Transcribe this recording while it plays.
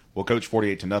Well, Coach,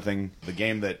 48-0, the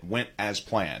game that went as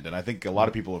planned. And I think a lot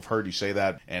of people have heard you say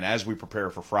that. And as we prepare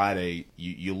for Friday,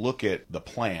 you look at the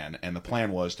plan, and the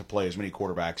plan was to play as many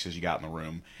quarterbacks as you got in the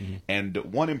room. Mm-hmm. And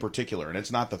one in particular, and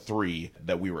it's not the three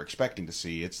that we were expecting to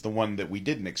see, it's the one that we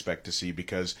didn't expect to see,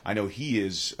 because I know he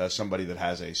is somebody that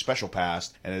has a special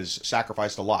past and has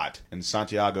sacrificed a lot in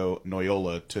Santiago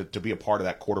Noyola to be a part of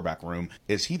that quarterback room.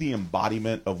 Is he the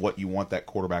embodiment of what you want that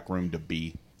quarterback room to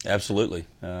be? Absolutely.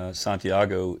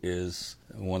 Santiago is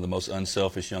one of the most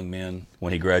unselfish young men.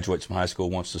 When he graduates from high school,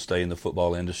 wants to stay in the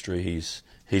football industry. He's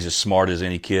as smart as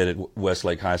any kid at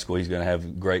Westlake High School. He's going to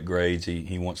have great grades.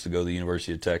 He wants to go to the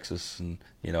University of Texas, and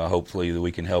hopefully that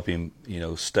we can help him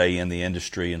stay in the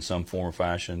industry in some form or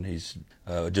fashion. He's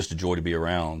just a joy to be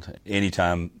around.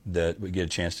 Anytime that we get a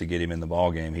chance to get him in the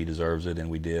ball game, he deserves it, and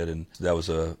we did. And that was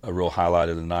a real highlight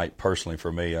of the night personally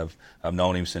for me. I've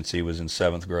known him since he was in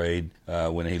 7th grade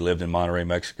when he lived in Monterrey,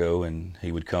 Mexico, and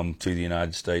he would come to the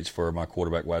United States for my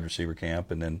quarterback wide receiver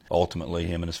camp, and then ultimately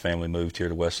him and his family moved here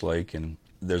to Westlake. And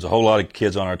there's a whole lot of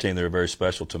kids on our team that are very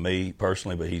special to me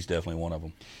personally, but he's definitely one of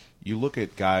them. You look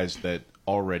at guys that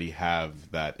already have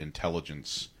that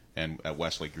intelligence, and at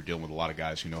Westlake you're dealing with a lot of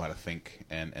guys who know how to think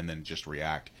and then just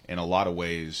react. In a lot of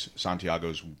ways,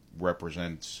 Santiago's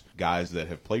represents guys that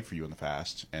have played for you in the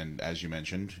past, and as you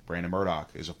mentioned, Brandon Murdoch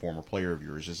is a former player of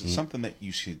yours. Is it something that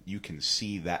you can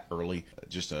see that early,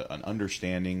 just an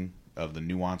understanding of the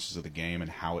nuances of the game and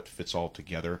how it fits all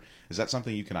together? Is that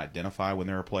something you can identify when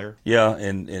they're a player? Yeah,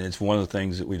 and it's one of the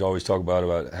things that we'd always talk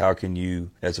about how can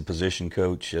you, as a position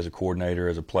coach, as a coordinator,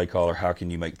 as a play caller, how can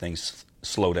you make things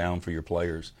slow down for your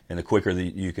players? And the quicker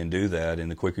that you can do that, and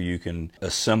the quicker you can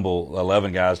assemble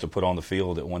 11 guys to put on the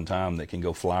field at one time that can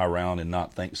go fly around and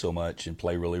not think so much and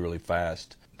play really, really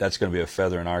fast, that's going to be a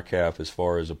feather in our cap as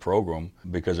far as a program,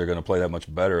 because they're going to play that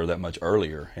much better, that much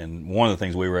earlier. And one of the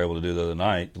things we were able to do the other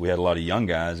night, we had a lot of young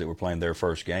guys that were playing their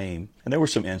first game, and there were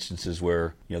some instances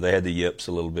where they had the yips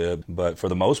a little bit, but for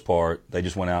the most part, they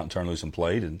just went out and turned loose and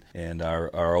played, and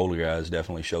our older guys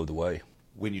definitely showed the way.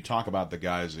 When you talk about the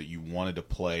guys that you wanted to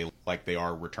play like they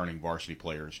are returning varsity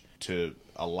players, to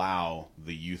allow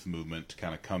the youth movement to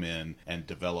kind of come in and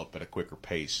develop at a quicker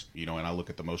pace, and I look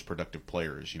at the most productive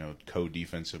players,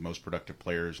 co-defensive most productive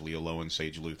players, Leo Lowen,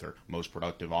 Sage Luther, most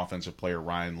productive offensive player,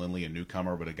 Ryan Lindley, a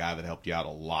newcomer, but a guy that helped you out a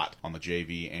lot on the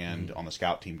JV and on the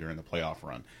scout team during the playoff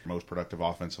run. Most productive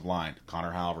offensive line,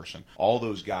 Connor Halverson. All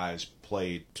those guys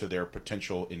played to their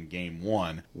potential in game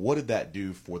one. What did that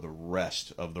do for the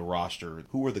rest of the roster?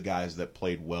 Who were the guys that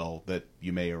played well that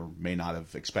you may or may not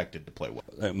have expected to play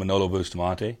well? Manolo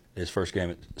Bustamante, his first game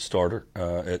at starter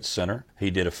at center,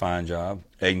 he did a fine job.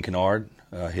 Aiden Kennard,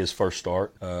 his first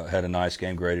start, had a nice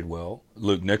game, graded well.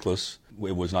 Luke Nicholas,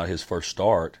 it was not his first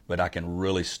start, but I can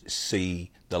really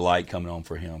see the light coming on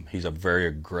for him. He's a very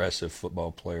aggressive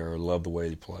football player. I love the way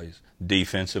he plays.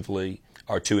 Defensively,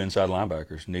 our two inside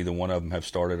linebackers, neither one of them have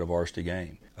started a varsity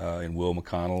game, in Will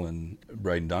McConnell and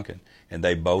Braden Duncan, and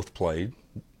they both played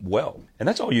well. And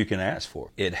that's all you can ask for.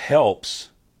 It helps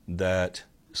that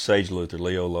Sage Luther,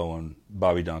 Leo Lowen,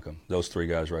 Bobby Duncan, those three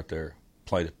guys right there,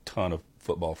 played a ton of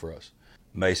football for us.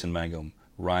 Mason Mangum,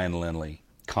 Ryan Lindley,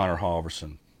 Connor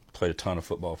Halverson played a ton of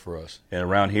football for us. And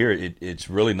around here, it's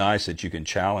really nice that you can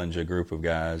challenge a group of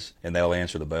guys and they'll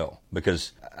answer the bell.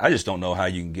 Because I just don't know how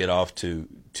you can get off to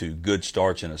good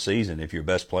starts in a season if your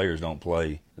best players don't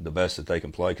play the best that they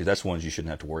can play, because that's ones you shouldn't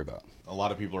have to worry about. A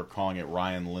lot of people are calling it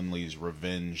Ryan Lindley's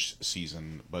revenge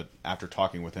season, but after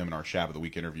talking with him in our Shab of the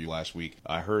Week interview last week,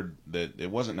 I heard that it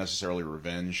wasn't necessarily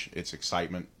revenge, it's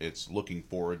excitement. It's looking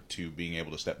forward to being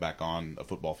able to step back on a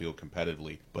football field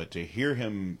competitively. But to hear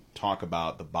him talk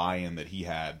about the buy-in that he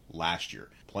had last year,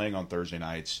 playing on Thursday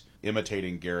nights,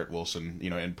 imitating Garrett Wilson,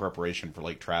 in preparation for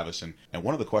Lake Travis. And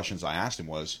one of the questions I asked him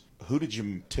was, who did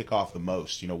you tick off the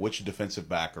most? Which defensive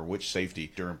back or which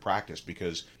safety during practice?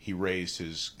 Because he raised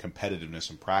his competitiveness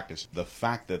in practice. The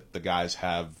fact that the guys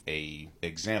have a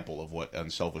example of what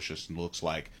unselfishness looks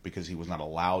like because he was not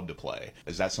allowed to play,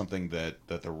 is that something that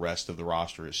the rest of the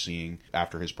roster is seeing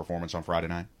after his performance on Friday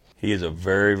night? He is a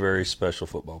very, very special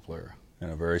football player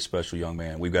and a very special young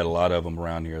man. We've got a lot of them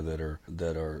around here that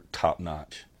are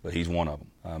top-notch, but he's one of them.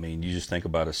 I mean, you just think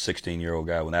about a 16-year-old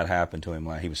guy. When that happened to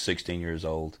him, he was 16 years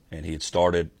old, and he had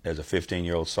started as a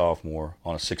 15-year-old sophomore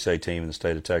on a 6A team in the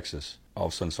state of Texas. All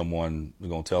of a sudden, someone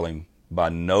was going to tell him, by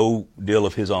no deal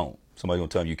of his own, somebody's going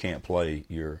to tell him you can't play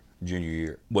your junior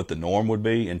year. What the norm would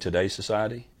be in today's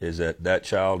society is that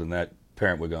child and that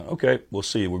parent would go, okay, we'll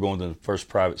see. We're going to the first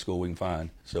private school we can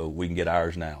find, so we can get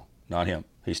ours now. Not him.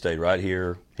 He stayed right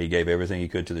here. He gave everything he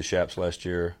could to the Shaps last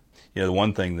year. You know, the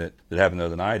one thing that happened the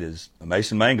other night is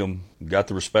Mason Mangum got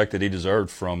the respect that he deserved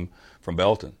from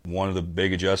Belton. One of the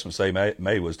big adjustments they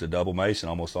made was to double Mason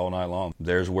almost all night long.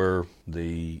 There's where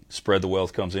the spread the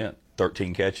wealth comes in.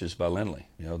 13 catches by Lindley.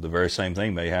 You know, the very same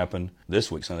thing may happen this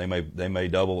week. So they may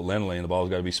double Lindley, and the ball's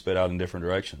got to be spit out in different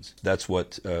directions. That's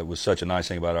what was such a nice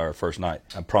thing about our first night.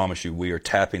 I promise you, we are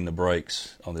tapping the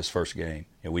brakes on this first game.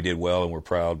 You know, we did well, and we're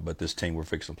proud, but this team we're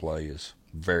fixing to play is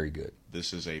very good.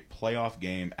 This is a playoff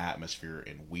game atmosphere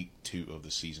in week 2 of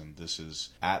the season. This is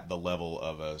at the level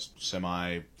of a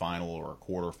semi-final or a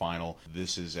quarterfinal.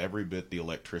 This is every bit the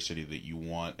electricity that you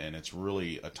want, and it's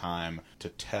really a time to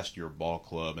test your ball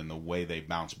club and the way they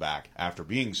bounce back. After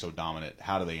being so dominant,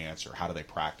 how do they answer? How do they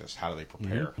practice? How do they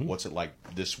prepare? Mm-hmm. What's it like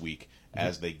this week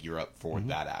as they gear up for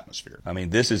that atmosphere? I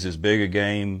mean, this is as big a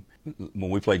game when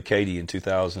we played Katy in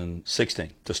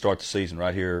 2016 to start the season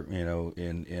right here, you know,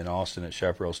 in Austin at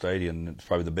Chaparral Stadium. It's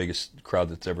probably the biggest crowd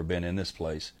that's ever been in this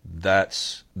place.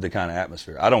 That's the kind of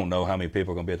atmosphere. I don't know how many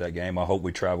people are going to be at that game. I hope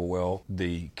we travel well.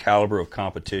 The caliber of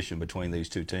competition between these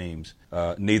two teams,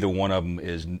 neither one of them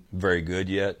is very good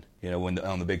yet. You know,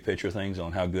 on the big picture things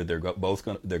on how good they're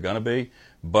going to be,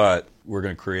 but we're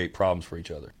going to create problems for each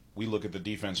other. We look at the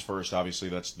defense first. Obviously,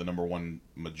 that's the number one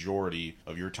majority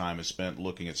of your time is spent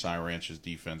looking at Cy Ranch's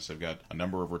defense. They've got a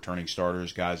number of returning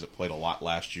starters, guys that played a lot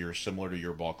last year, similar to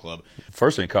your ball club.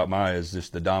 First thing that caught my eye is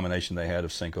just the domination they had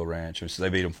of Cinco Ranch. So they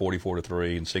beat them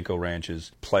 44-3, and Cinco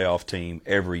Ranch's playoff team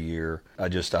every year. I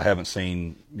haven't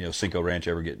seen, you know, Cinco Ranch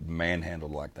ever get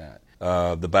manhandled like that.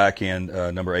 The back end,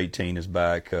 number 18 is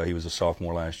back. He was a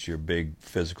sophomore last year, big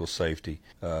physical safety.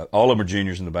 All of them are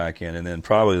juniors in the back end, and then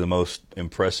probably the most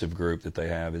impressive group that they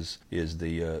have is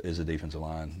the defensive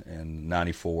line. And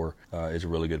 94 is a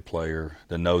really good player.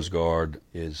 The nose guard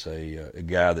is a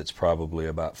guy that's probably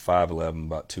about 5'11",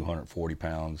 about 240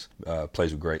 pounds.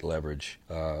 Plays with great leverage.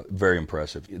 Very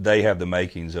impressive. They have the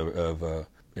makings of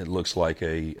it looks like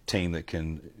a team that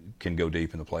can go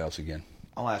deep in the playoffs again.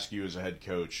 I'll ask you as a head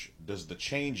coach, does the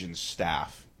change in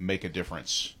staff make a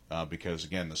difference? Because,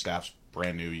 again, the staff's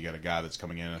brand new. You got a guy that's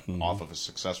coming in off of a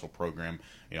successful program.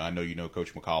 You know, I know you know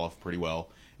Coach McAuliffe pretty well,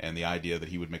 and the idea that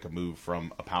he would make a move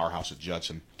from a powerhouse at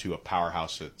Judson to a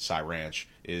powerhouse at Cy Ranch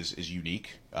is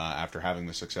unique after having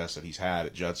the success that he's had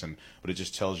at Judson, but it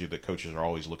just tells you that coaches are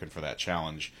always looking for that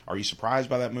challenge. Are you surprised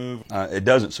by that move? It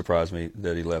doesn't surprise me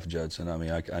that he left Judson. I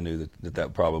mean, I knew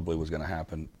that probably was going to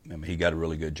happen. I mean, he got a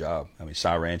really good job. I mean,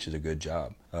 Cy Ranch is a good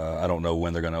job. I don't know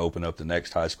when they're going to open up the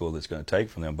next high school that's going to take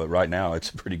from them, but right now it's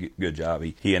a pretty good job.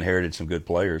 He inherited some good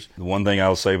players. The one thing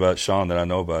I'll say about Sean that I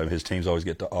know about him, his teams always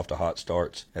get off to hot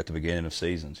starts at the beginning of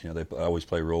seasons. You know, they always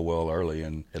play real well early,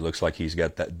 and it looks like he's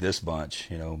got this bunch.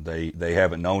 You know, they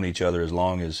haven't known each other as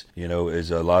long as, you know,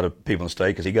 as a lot of people in the state,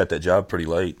 because he got that job pretty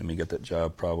late. I mean, he got that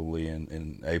job probably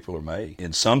in April or May.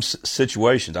 In some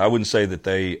situations, I wouldn't say that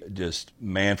they just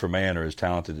man for man are as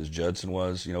talented as Judson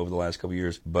was, you know, over the last couple of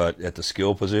years, but at the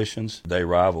skill positions, they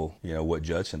rival, you know, what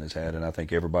Judson has had, and I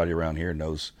think everybody around here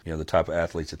knows, you know, the type of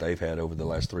athletes that they've had over the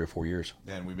last 3 or 4 years.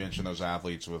 And we mentioned those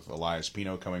athletes with Elias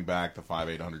Pino coming back, the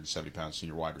 5'8", 170-pound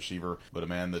senior wide receiver, but a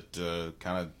man that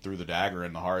kind of threw the dagger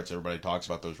in the hearts. Everybody talks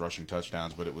about those rushing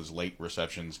touchdowns, but it was late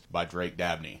receptions by Drake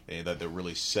Dabney that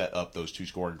really set up those 2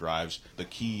 scoring drives. The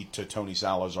key to Tony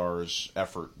Salazar's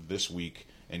effort this week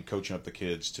and coaching up the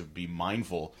kids to be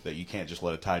mindful that you can't just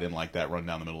let a tight end like that run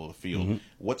down the middle of the field. Mm-hmm.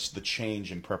 What's the change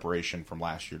in preparation from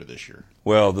last year to this year?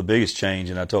 Well, the biggest change,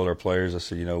 and I told our players, I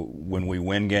said, you know, when we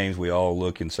win games, we all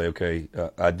look and say, okay,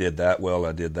 I did that well,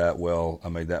 I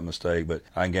made that mistake, but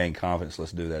I gained confidence,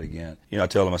 let's do that again. You know, I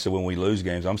tell them, I said, when we lose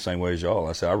games, I'm the same way as y'all.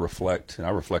 I said, I reflect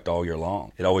all year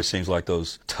long. It always seems like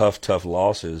those tough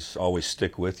losses always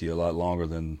stick with you a lot longer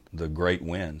than the great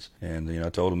wins. And, you know,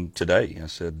 I told them today, I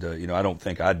said, you know, I don't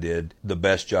think I did the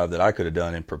best job that I could have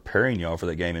done in preparing y'all for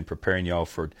that game and preparing y'all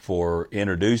for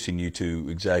introducing you to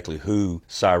exactly who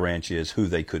Cy Ranch is, who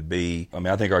they could be. I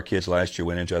mean, I think our kids last year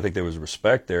went into, I think there was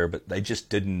respect there, but they just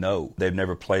didn't know. They've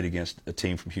never played against a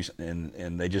team from Houston,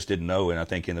 and they just didn't know. And I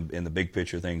think in the big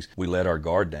picture of things, we let our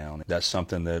guard down. That's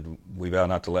something that we vow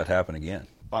not to let happen again.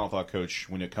 Final thought, Coach,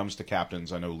 when it comes to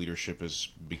captains, I know leadership has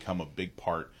become a big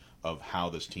part of how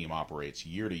this team operates.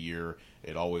 Year to year,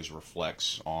 it always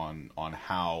reflects on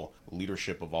how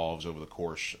leadership evolves over the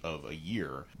course of a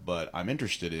year, but I'm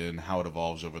interested in how it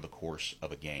evolves over the course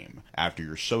of a game. After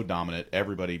you're so dominant,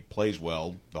 everybody plays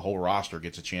well, the whole roster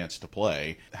gets a chance to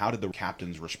play. How did the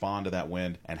captains respond to that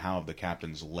win, and how have the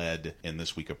captains led in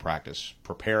this week of practice,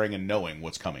 preparing and knowing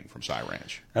what's coming from Cy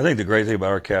Ranch? I think the great thing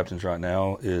about our captains right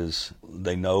now is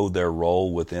they know their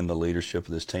role within the leadership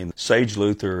of this team. Sage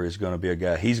Luther is going to be a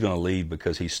guy, he's going to lead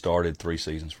because he started 3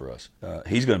 seasons for us.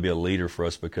 He's going to be a leader for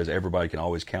us because everybody can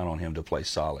always count on him to play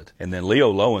solid. And then Leo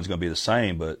Lowen's going to be the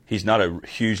same, but he's not a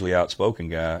hugely outspoken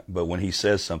guy, but when he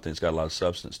says something, it's got a lot of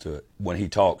substance to it. When he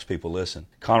talks, people listen.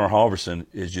 Connor Halverson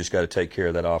has just got to take care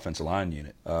of that offensive line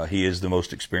unit. He is the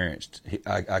most experienced.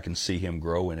 I can see him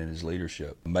growing in his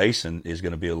leadership. Mason is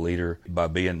going to be a leader by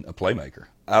being a playmaker.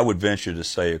 I would venture to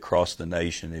say across the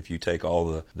nation, if you take all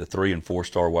the 3- and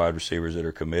 4-star wide receivers that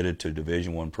are committed to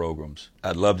Division I programs,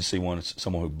 I'd love to see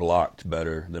someone who blocked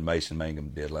better than Mason Mangum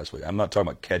did last week. I'm not talking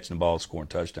about catching the ball, scoring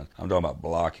touchdowns. I'm talking about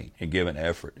blocking and giving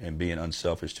effort and being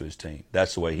unselfish to his team.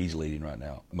 That's the way he's leading right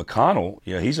now. McConnell,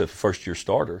 he's a first-year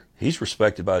starter. He's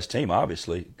respected by his team,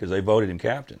 obviously, because they voted him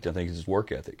captain. I think it's his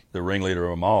work ethic. The ringleader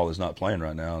of them all is not playing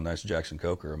right now, and that's Jackson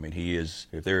Coker. I mean, he is,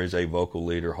 if there is a vocal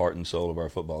leader, heart and soul of our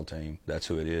football team, that's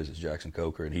who it is. It's Jackson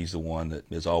Coker, and he's the one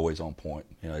that is always on point.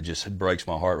 It just breaks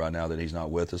my heart right now that he's not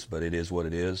with us, but it is what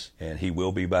it is, and he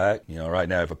will be back. Right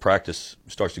now, if a practice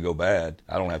starts to go bad,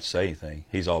 I don't have to say anything.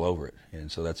 He's all over it,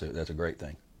 and so that's a great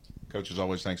thing. Coach, as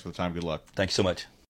always, thanks for the time. Good luck. Thanks so much.